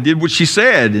I did what she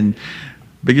said, and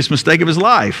biggest mistake of his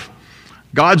life.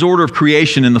 God's order of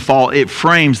creation in the fall, it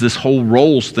frames this whole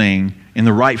roles thing in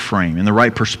the right frame, in the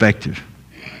right perspective.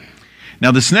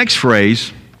 Now, this next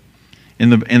phrase, in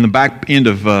the back end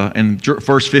of in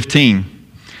verse 15,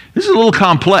 this is a little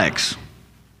complex.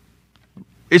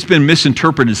 It's been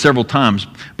misinterpreted several times,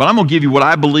 but I'm going to give you what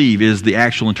I believe is the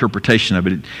actual interpretation of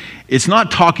it. It's not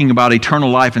talking about eternal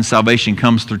life and salvation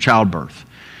comes through childbirth.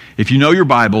 If you know your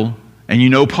Bible and you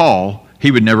know Paul,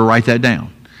 he would never write that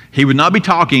down. He would not be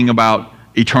talking about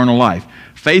eternal life.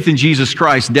 Faith in Jesus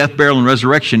Christ, death, burial, and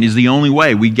resurrection is the only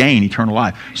way we gain eternal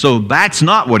life. So that's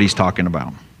not what he's talking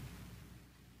about.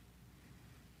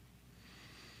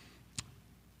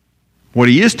 What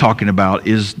he is talking about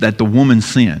is that the woman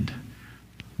sinned.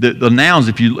 The nouns,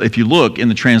 if you look in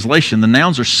the translation, the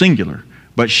nouns are singular,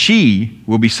 but she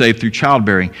will be saved through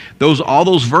childbearing. All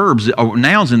those verbs,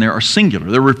 nouns in there are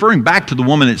singular. They're referring back to the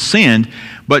woman that sinned,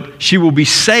 but she will be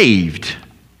saved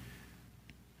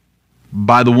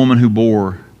by the woman who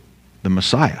bore the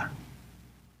Messiah.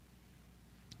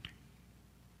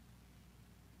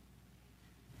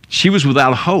 She was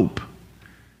without hope.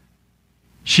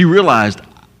 She realized,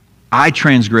 I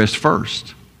transgressed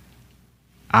first.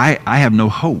 I have no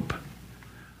hope.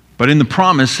 But in the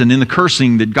promise and in the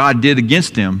cursing that God did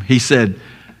against him, he said,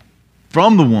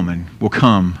 from the woman will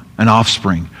come an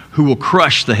offspring who will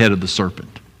crush the head of the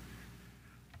serpent.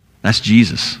 That's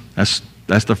Jesus. That's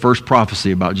the first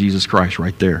prophecy about Jesus Christ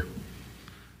right there.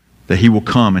 That he will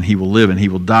come and he will live and he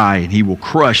will die and he will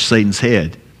crush Satan's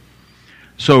head.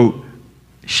 So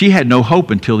she had no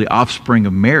hope until the offspring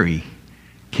of Mary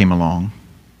came along.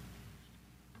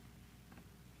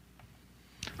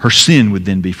 Her sin would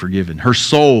then be forgiven. Her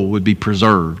soul would be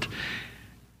preserved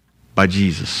by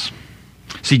Jesus.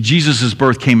 See, Jesus'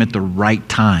 birth came at the right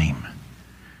time.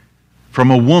 From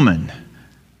a woman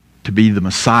to be the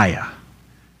Messiah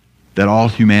that all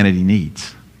humanity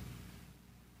needs.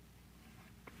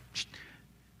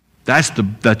 That's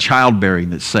the childbearing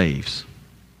that saves.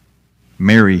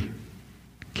 Mary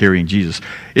carrying Jesus.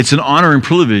 It's an honor and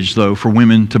privilege, though, for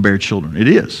women to bear children. It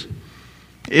is.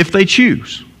 If they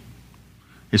choose.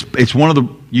 It's one of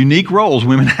the unique roles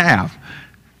women have,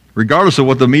 regardless of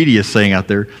what the media is saying out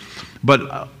there.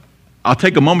 But I'll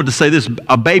take a moment to say this.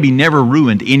 A baby never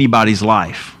ruined anybody's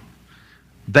life.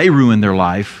 They ruined their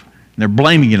life, and they're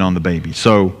blaming it on the baby.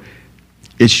 So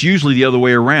it's usually the other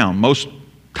way around. Most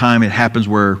time it happens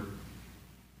where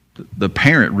the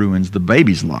parent ruins the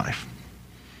baby's life.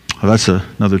 Well, that's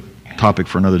another topic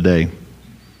for another day.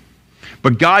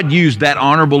 But God used that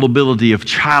honorable ability of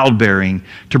childbearing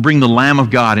to bring the Lamb of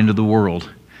God into the world.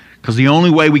 Because the only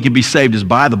way we can be saved is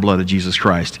by the blood of Jesus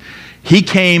Christ. He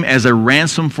came as a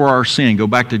ransom for our sin. Go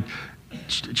back to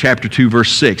chapter 2,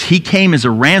 verse 6. He came as a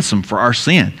ransom for our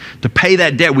sin, to pay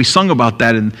that debt. We sung about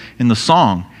that in the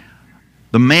song.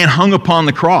 The man hung upon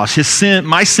the cross, his sin,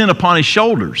 my sin upon his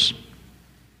shoulders.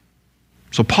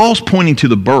 So Paul's pointing to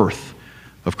the birth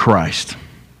of Christ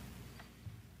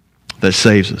that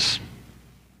saves us.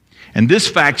 And this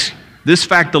fact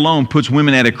alone puts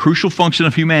women at a crucial function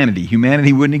of humanity.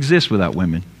 Humanity wouldn't exist without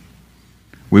women.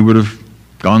 We would have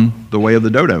gone the way of the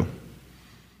dodo.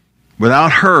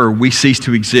 Without her, we cease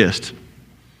to exist.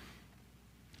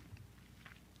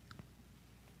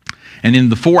 And in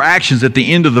the 4 actions at the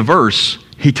end of the verse,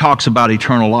 he talks about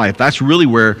eternal life. That's really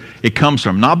where it comes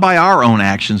from. Not by our own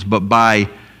actions, but by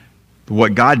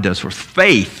what God does for us.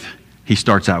 Faith, he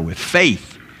starts out with. Faith.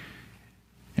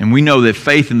 And we know that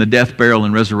faith in the death, burial,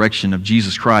 and resurrection of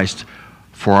Jesus Christ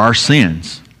for our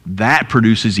sins, that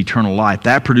produces eternal life.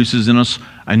 That produces in us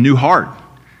a new heart.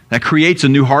 That creates a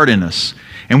new heart in us.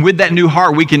 And with that new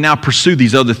heart, we can now pursue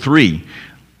these other 3.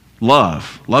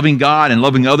 Love. Loving God and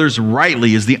loving others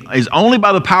rightly is only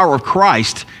by the power of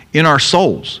Christ in our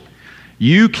souls.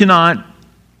 You cannot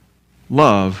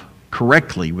love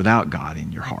correctly without God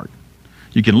in your heart.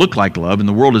 You can look like love, and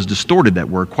the world has distorted that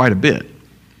word quite a bit.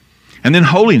 And then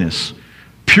holiness,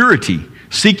 purity,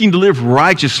 seeking to live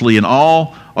righteously in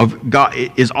all of God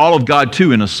is all of God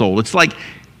too in a soul. It's like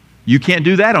you can't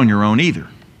do that on your own either.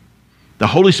 The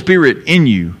Holy Spirit in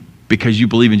you because you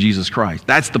believe in Jesus Christ.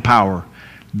 That's the power.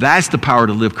 That's the power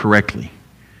to live correctly.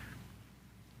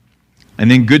 And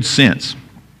then good sense.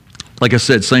 Like I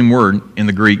said, same word in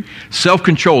the Greek.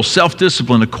 Self-control,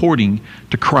 self-discipline according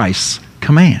to Christ's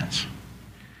commands.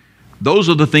 Those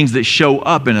are the things that show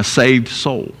up in a saved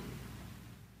soul.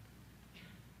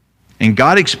 And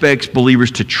God expects believers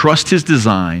to trust His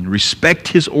design, respect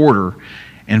His order,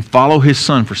 and follow His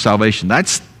Son for salvation.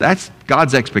 That's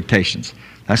God's expectations.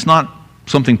 That's not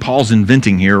something Paul's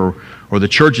inventing here or the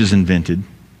church has invented.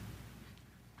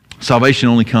 Salvation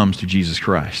only comes through Jesus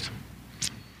Christ.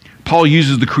 Paul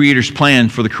uses the Creator's plan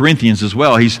for the Corinthians as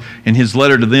well. He's in his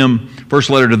letter to them, first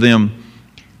letter to them,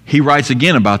 he writes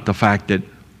again about the fact that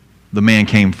the man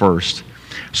came first.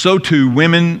 So too,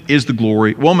 woman is the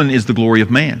glory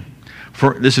of man.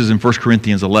 This is in 1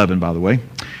 Corinthians 11, by the way.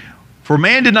 For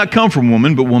man did not come from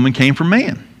woman, but woman came from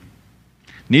man.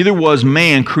 Neither was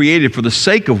man created for the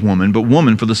sake of woman, but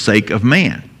woman for the sake of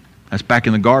man. That's back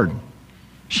in the garden.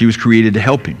 She was created to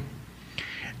help him.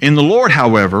 In the Lord,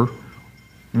 however,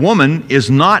 woman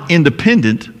is not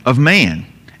independent of man,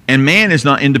 and man is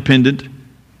not independent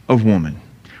of woman.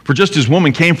 For just as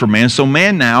woman came from man, so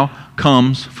man now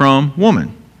comes from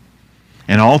woman.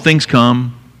 And all things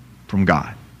come from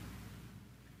God.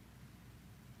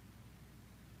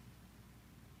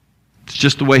 It's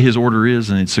just the way his order is,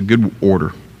 and it's a good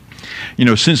order. You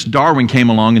know, since Darwin came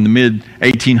along in the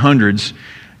mid-1800s,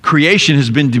 creation has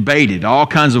been debated. All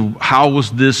kinds of, how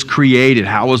was this created?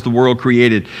 How was the world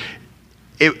created?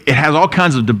 It has all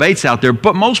kinds of debates out there,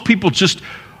 but most people just,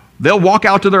 they'll walk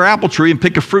out to their apple tree and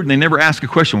pick a fruit, and they never ask a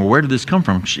question, well, where did this come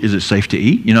from? Is it safe to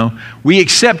eat? You know, we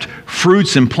accept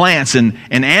fruits and plants and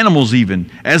animals even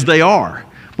as they are.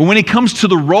 But when it comes to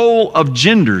the role of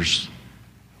genders,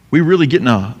 we really get in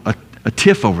a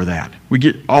tiff over that. We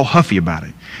get all huffy about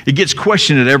it. It gets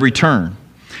questioned at every turn.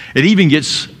 It even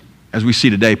gets, as we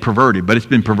see today, perverted, but it's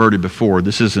been perverted before.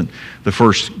 This isn't the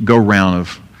first go-round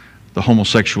of the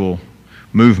homosexual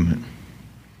movement.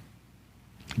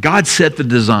 God set the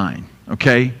design,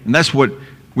 okay? And that's what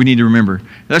we need to remember.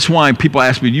 That's why people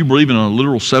ask me, do you believe in a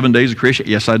literal 7 days of creation?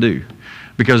 Yes, I do.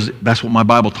 Because that's what my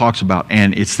Bible talks about,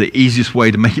 and it's the easiest way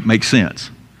to make it make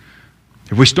sense.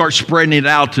 If we start spreading it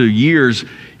out to years,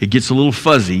 it gets a little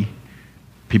fuzzy.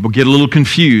 People get a little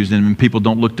confused, and people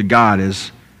don't look to God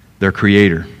as their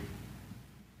creator.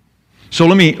 So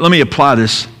let me apply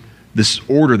this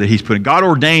order that he's putting. God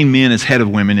ordained men as head of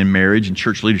women in marriage and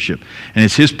church leadership. And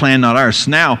it's his plan, not ours.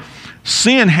 Now,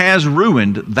 sin has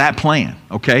ruined that plan,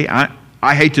 okay?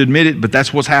 I hate to admit it, but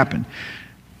that's what's happened.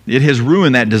 It has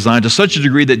ruined that design to such a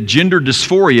degree that gender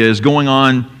dysphoria is going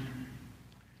on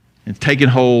and taking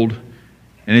hold,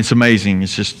 and it's amazing.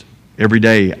 It's just every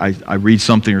day I read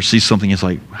something or see something, it's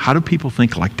like, how do people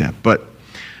think like that? But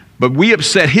we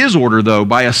upset his order, though,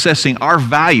 by assessing our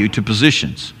value to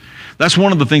positions. That's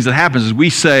one of the things that happens is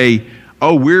we say,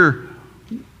 oh,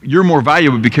 you're more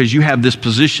valuable because you have this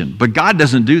position. But God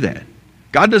doesn't do that.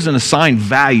 God doesn't assign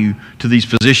value to these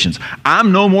positions.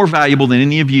 I'm no more valuable than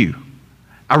any of you.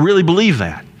 I really believe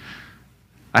that.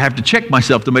 I have to check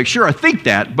myself to make sure I think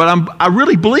that, but I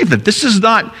really believe that. This is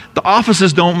not, the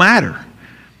offices don't matter.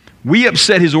 We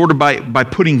upset his order by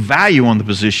putting value on the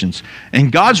positions.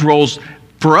 And God's roles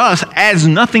for us adds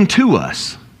nothing to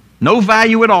us. No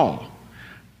value at all.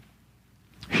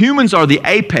 Humans are the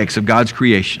apex of God's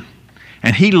creation.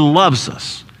 And he loves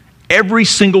us, every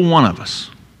single one of us,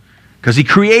 because he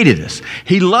created us.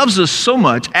 He loves us so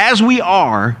much, as we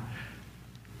are,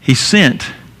 he sent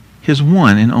his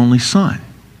one and only Son.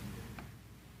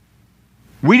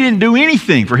 We didn't do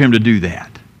anything for him to do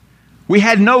that. We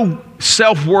had no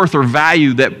self-worth or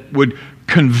value that would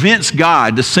convince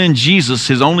God to send Jesus,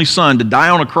 his only Son, to die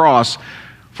on a cross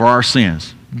for our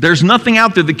sins. There's nothing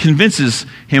out there that convinces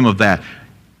him of that.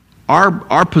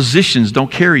 Our positions don't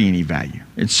carry any value.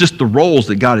 It's just the roles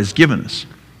that God has given us.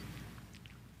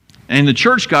 And in the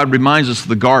church, God reminds us of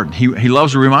the garden. He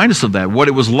loves to remind us of that, what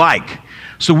it was like.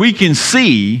 So we can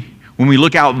see, when we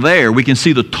look out there, we can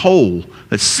see the toll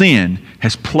that sin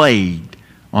has played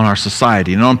on our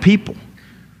society and on people.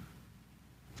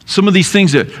 Some of these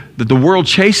things that the world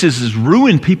chases has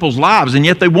ruined people's lives, and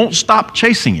yet they won't stop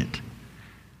chasing it.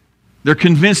 They're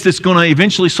convinced it's going to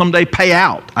eventually someday pay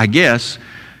out, I guess.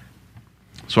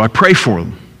 So I pray for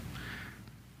them.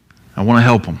 I want to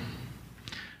help them.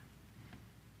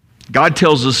 God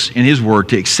tells us in his word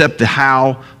to accept the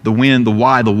how, the when, the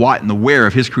why, the what, and the where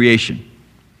of his creation.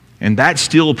 And that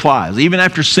still applies. Even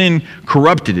after sin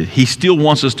corrupted it, he still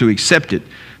wants us to accept it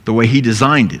the way he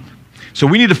designed it. So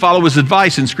we need to follow his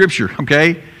advice in Scripture,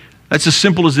 okay? That's as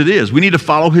simple as it is. We need to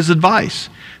follow his advice.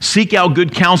 Seek out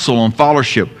good counsel on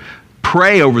fellowship.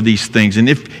 Pray over these things. And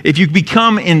if you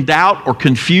become in doubt or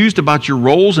confused about your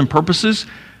roles and purposes,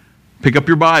 pick up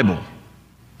your Bible.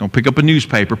 Don't pick up a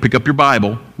newspaper. Pick up your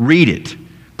Bible. Read it.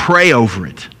 Pray over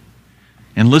it.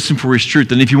 And listen for his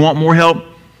truth. And if you want more help,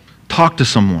 talk to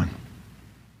someone.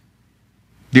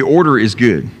 The order is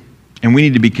good. And we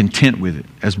need to be content with it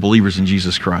as believers in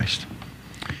Jesus Christ.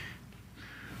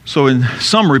 So in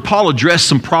summary, Paul addressed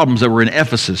some problems that were in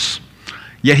Ephesus.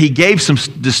 Yet he gave some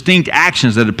distinct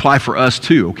actions that apply for us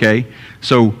too, okay?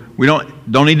 So we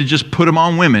don't need to just put them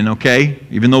on women, okay?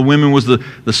 Even though women was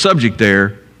the subject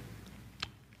there,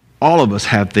 all of us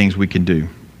have things we can do.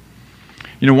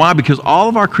 You know why? Because all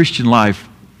of our Christian life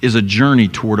is a journey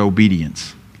toward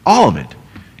obedience. All of it.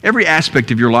 Every aspect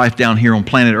of your life down here on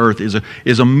planet Earth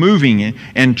is a moving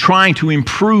and trying to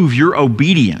improve your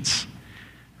obedience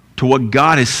to what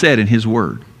God has said in His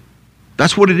Word.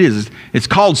 That's what it is. It's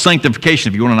called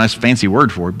sanctification, if you want a nice fancy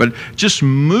word for it, but just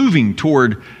moving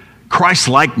toward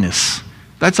Christ-likeness.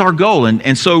 That's our goal.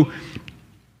 And so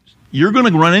you're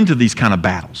going to run into these kind of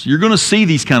battles. You're going to see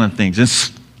these kind of things. And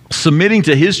submitting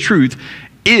to His truth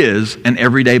is an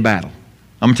everyday battle.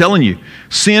 I'm telling you,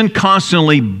 sin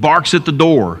constantly barks at the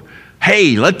door.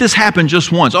 Hey, let this happen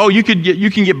just once. Oh, you can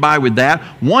get by with that.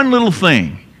 One little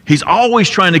thing. He's always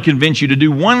trying to convince you to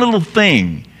do one little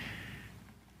thing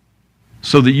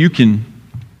so that you can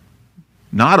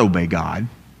not obey God.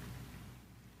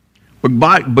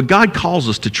 But God calls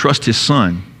us to trust His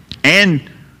Son and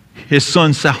His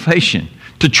Son's salvation,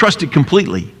 to trust it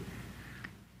completely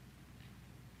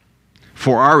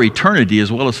for our eternity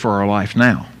as well as for our life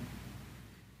now.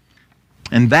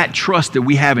 And that trust that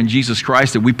we have in Jesus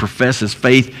Christ, that we profess as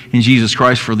faith in Jesus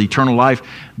Christ for the eternal life,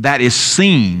 that is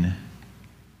seen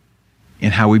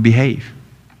in how we behave,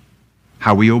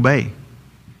 how we obey.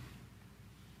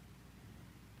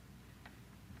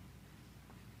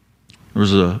 There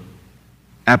was an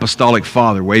apostolic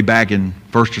father way back in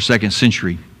 1st or 2nd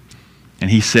century, and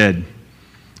he said,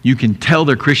 you can tell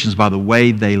they're Christians by the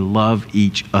way they love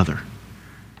each other.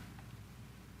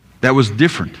 That was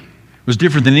different. It was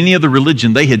different than any other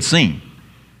religion they had seen.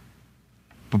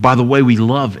 But by the way we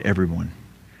love everyone.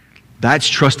 That's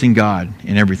trusting God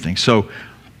in everything. So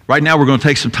right now we're going to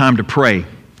take some time to pray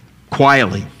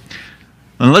quietly.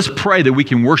 And let's pray that we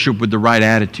can worship with the right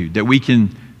attitude, that we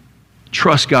can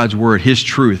trust God's Word, His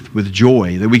truth, with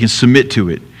joy, that we can submit to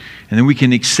it, and then we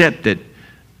can accept that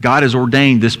God has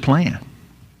ordained this plan.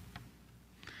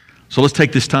 So let's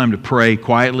take this time to pray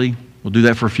quietly. We'll do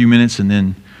that for a few minutes, and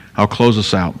then I'll close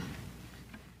us out.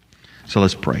 So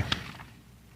let's pray.